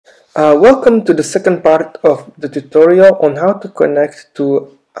Welcome to the second part of the tutorial on how to connect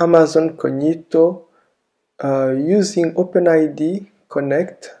to Amazon Cognito using openid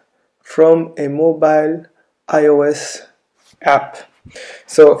Connect from a mobile iOS app.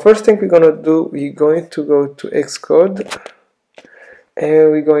 So first thing we're going to do, we're going to go to Xcode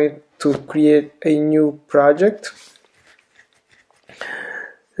and we're going to create a new project.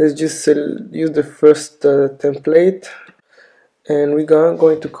 Let's just use the first template, and we're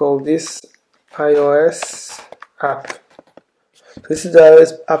going to call this iOS app. This is the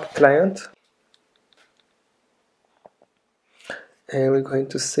iOS app client, and we're going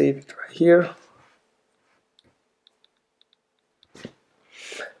to save it right here.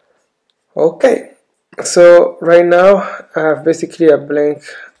 Okay, so right now I have basically a blank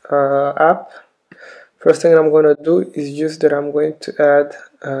app. First thing I'm going to do is just that I'm going to add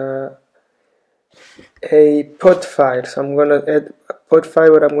a pod file. So I'm going to add a pod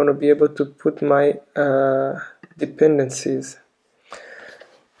file where I'm going to be able to put my dependencies.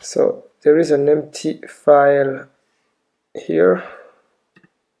 So there is an empty file here,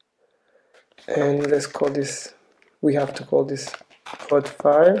 and let's call this, we have to call this pod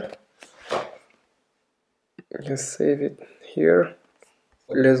file. Just save it here.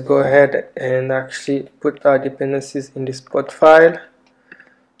 Let's go ahead and actually put our dependencies in this pod file.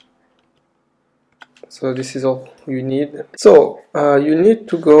 So this is all you need. So you need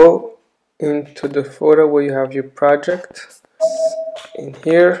to go into the folder where you have your project. In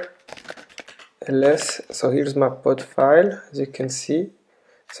here, ls. So here's my pod file, as you can see.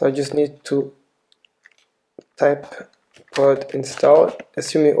 So I just need to type pod install,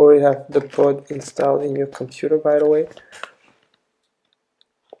 assuming you already have the pod installed in your computer, by the way.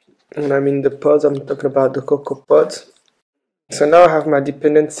 And I mean the pods, I'm talking about the Cocoa pods. So now I have my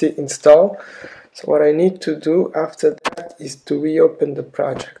dependency installed. So what I need to do after that is to reopen the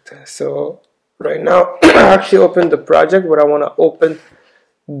project. So right now I actually opened the project, but I want to open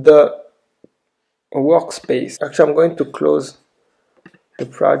the workspace. Actually, I'm going to close the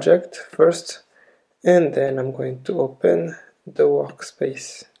project first, and then I'm going to open the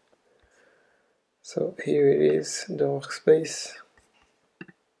workspace. So here it is, the workspace.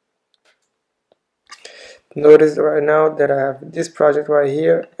 Notice right now that I have this project right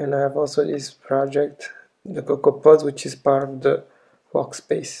here, and I have also this project, the Cocoa Pods, which is part of the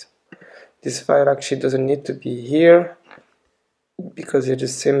workspace. This file actually doesn't need to be here because it's the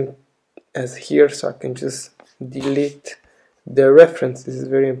same as here, so I can just delete the reference. This is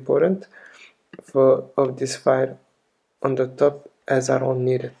very important of this file on the top, as I don't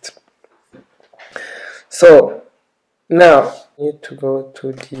need it. So now we need to go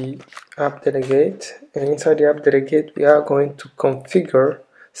to the app delegate, and inside the app delegate we are going to configure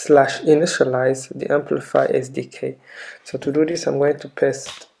 / initialize the Amplify SDK. So to do this, I'm going to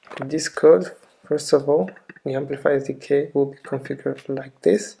paste this code. First of all, the Amplify SDK will be configured like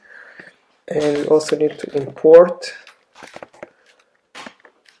this, and we also need to import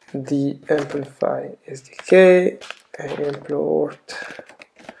the Amplify SDK and import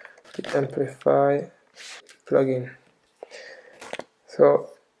the Amplify plugin. So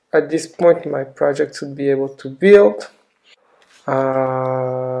at this point my project should be able to build. We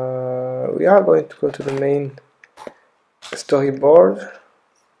are going to go to the main storyboard,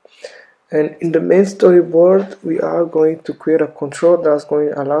 and in the main storyboard we are going to create a control that's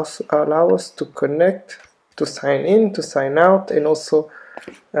going to allow us to connect, to sign in, to sign out, and also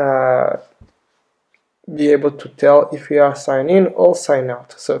be able to tell if we are sign in or sign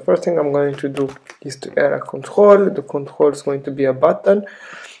out. So first thing I'm going to do is to add a control. The control is going to be a button,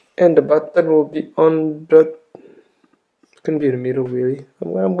 and the button will be on the, it can be in the middle really.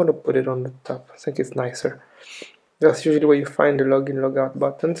 I'm going to put it on the top. I think it's nicer. That's usually where you find the login, logout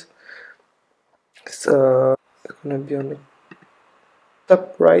buttons. So it's going to be on the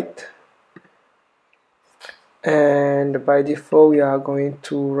top right, and by default we are going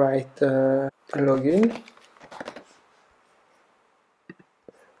to write login.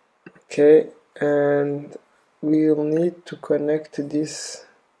 Okay, and we'll need to connect this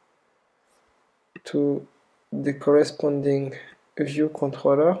to the corresponding view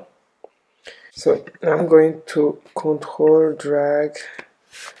controller. So I'm going to control drag.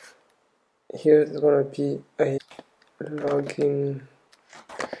 Here is going to be a login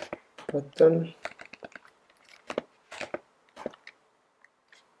button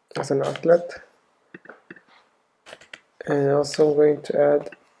as an outlet, and also I'm going to add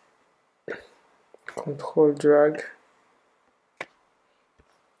control drag.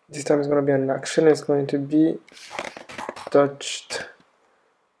 This time it's going to be an action. It's going to be touched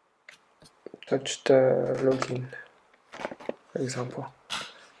login, for example.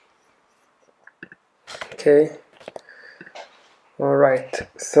 Okay, all right.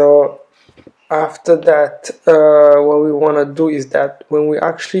 So after that, what we want to do is that when we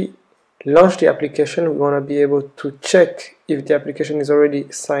actually launch the application, we want to be able to check if the application is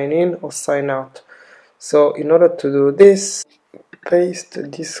already signed in or signed out. So in order to do this,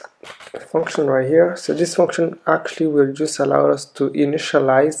 paste this function right here. So this function actually will just allow us to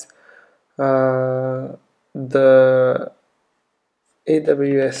initialize the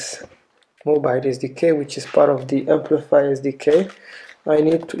AWS mobile SDK, which is part of the Amplify SDK. I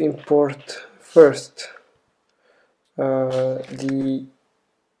need to import first the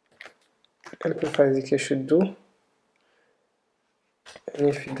Amplify SDK should do, and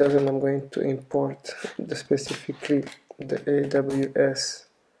if it doesn't, I'm going to import specifically the AWS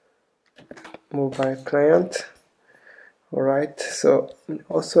mobile client. Alright, so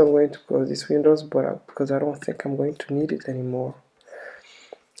also I'm going to close this Windows, but because I don't think I'm going to need it anymore.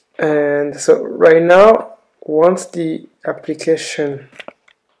 And so right now, once the application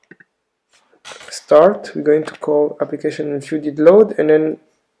start, we're going to call application view did load, and then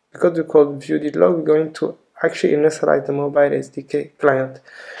because we called view did load, we're going to actually initialize the mobile SDK client.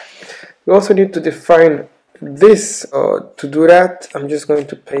 We also need to define this. To do that, I'm just going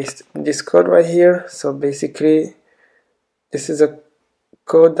to paste this code right here. So basically, this is a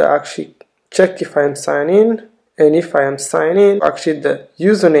code that actually check if I am signed in, and if I am signed in, actually the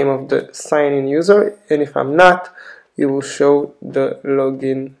username of the sign in user, and if I'm not, it will show the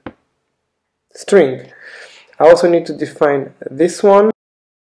login string. I also need to define this one.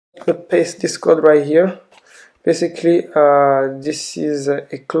 I'm going to paste this code right here. Basically, this is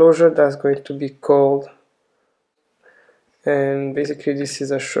a closure that's going to be called, and basically this is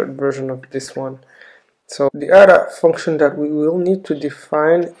a short version of this one. So the other function that we will need to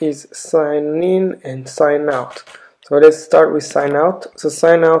define is sign in and sign out. So let's start with sign out. So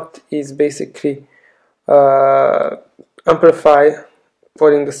sign out is basically Amplify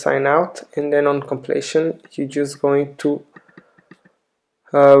putting the sign out, and then on completion you're just going to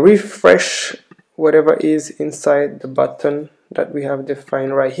refresh whatever is inside the button that we have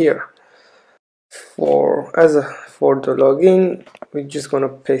defined right here. For the login, we're just going to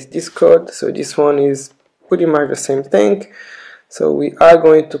paste this code. So this one is pretty much the same thing. So we are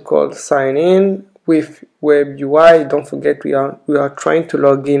going to call sign in with web UI. Don't forget we are trying to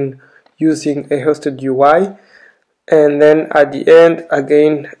log in using a hosted UI, and then at the end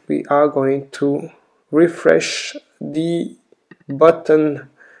again we are going to refresh the button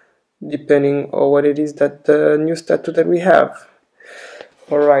depending on what it is that the new status that we have.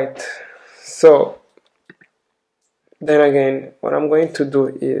 Alright, so then again what I'm going to do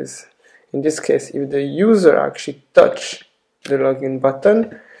is, in this case, if the user actually touch the login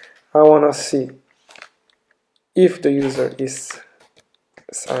button, I want to see if the user is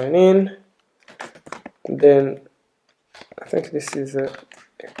signed in. Then I think this is a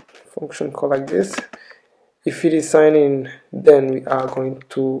function called like this. If it is signed in, then we are going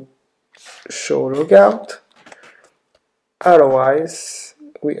to show logout. Otherwise,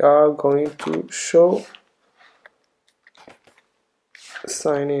 we are going to show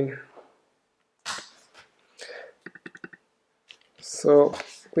sign in. So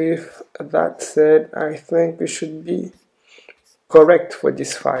with that said, I think we should be correct for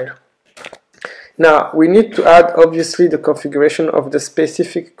this file. Now we need to add obviously the configuration of the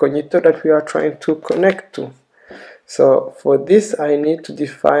specific Cognito that we are trying to connect to. So for this I need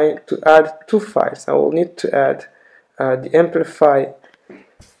to add two files. I will need to add the Amplify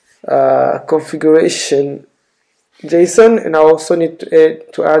configuration JSON, and I also need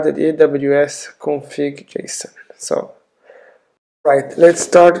to add the AWS config JSON. So right, let's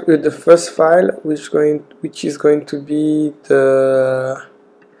start with the first file, which is going to be the,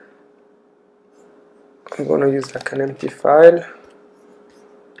 I'm going to use like an empty file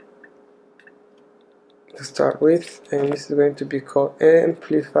to start with, and this is going to be called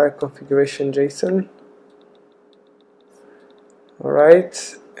Amplify configuration JSON.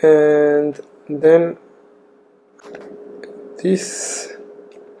 Alright, and then this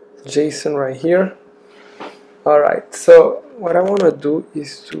JSON right here. Alright, so what I want to do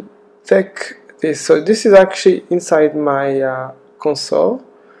is to take this. So this is actually inside my console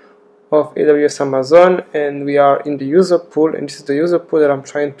of AWS Amazon, and we are in the user pool, and this is the user pool that I'm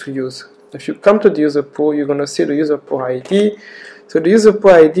trying to use. If you come to the user pool, you're going to see the user pool ID. So the user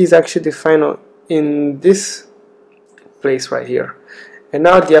pool ID is actually defined in this place right here. And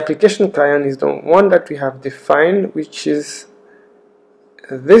now the application client is the one that we have defined, which is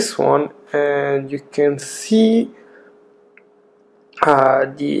this one, and you can see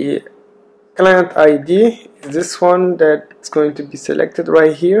the client ID is this one that's going to be selected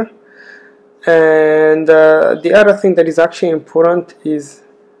right here, And the other thing that is actually important is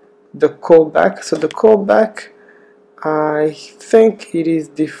the callback. So the callback, I think it is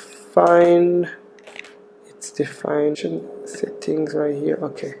defined, it's defined settings right here.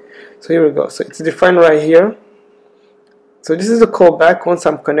 Okay, so here we go. So it's defined right here. So this is the callback. Once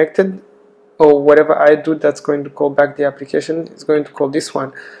I'm connected, or whatever I do that's going to call back the application, is going to call this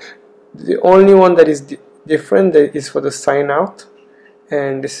one. The only one that is different is for the sign out,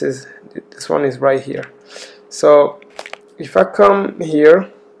 and this one is right here. So if I come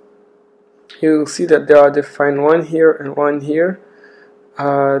here, you'll see that there are defined one here and one here.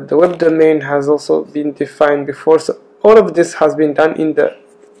 The web domain has also been defined before, so all of this has been done in the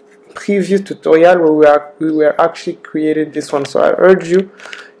previous tutorial where we were actually creating this one. So I urge you,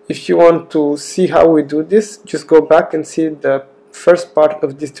 if you want to see how we do this, just go back and see the first part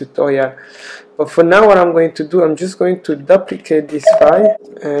of this tutorial. But for now, what I'm going to do, I'm just going to duplicate this file,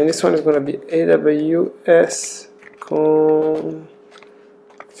 and this one is going to be AWS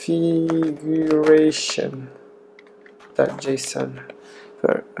configuration.json.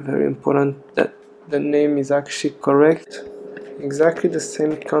 Very important that the name is actually correct, exactly the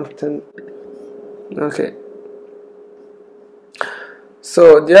same content. Okay,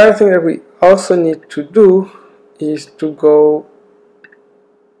 so the other thing that we also need to do is to go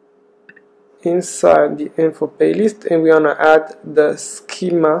inside the info playlist, and we want to add the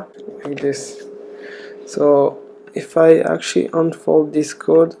schema like this. So if I actually unfold this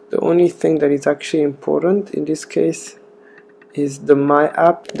code, the only thing that is actually important in this case is the my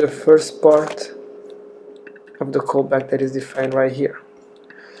app, the first part of the callback that is defined right here.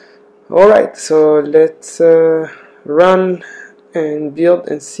 Alright, so let's run and build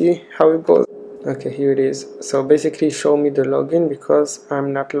and see how it goes. Okay, here it is. So basically show me the login because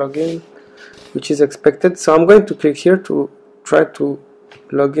I'm not logged in, which is expected. So I'm going to click here to try to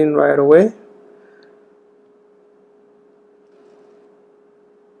log in right away.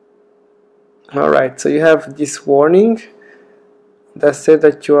 Alright, so you have this warning that says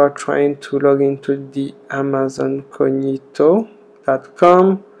that you are trying to log into the Amazon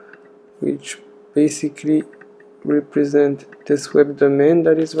Cognito.com, which basically represent this web domain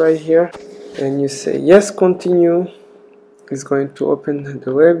that is right here. And you say yes, continue. It's going to open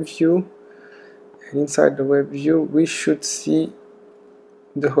the web view, and inside the web view we should see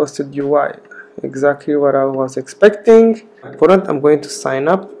the hosted UI, exactly what I was expecting. Important, I'm going to sign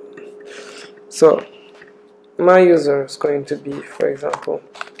up. So my user is going to be, for example,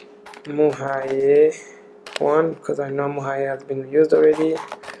 Muhaye1, because I know Muhaye has been used already.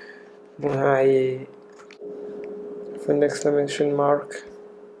 Muhaye with an exclamation mark.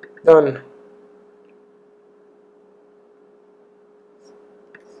 Done.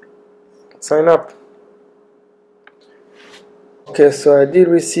 Sign up. Okay, so I did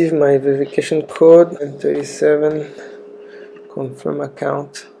receive my verification code and 37 confirm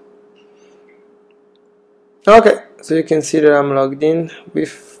account. Okay, so you can see that I'm logged in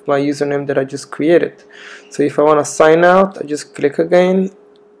with my username that I just created. So if I want to sign out, I just click again,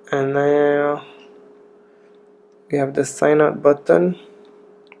 and now we have the sign out button.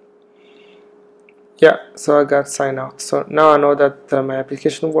 Yeah, so I got sign out. So now I know that my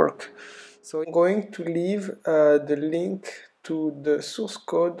application works. So I'm going to leave the link to the source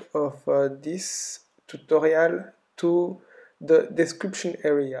code of this tutorial to the description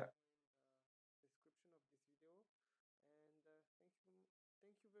area.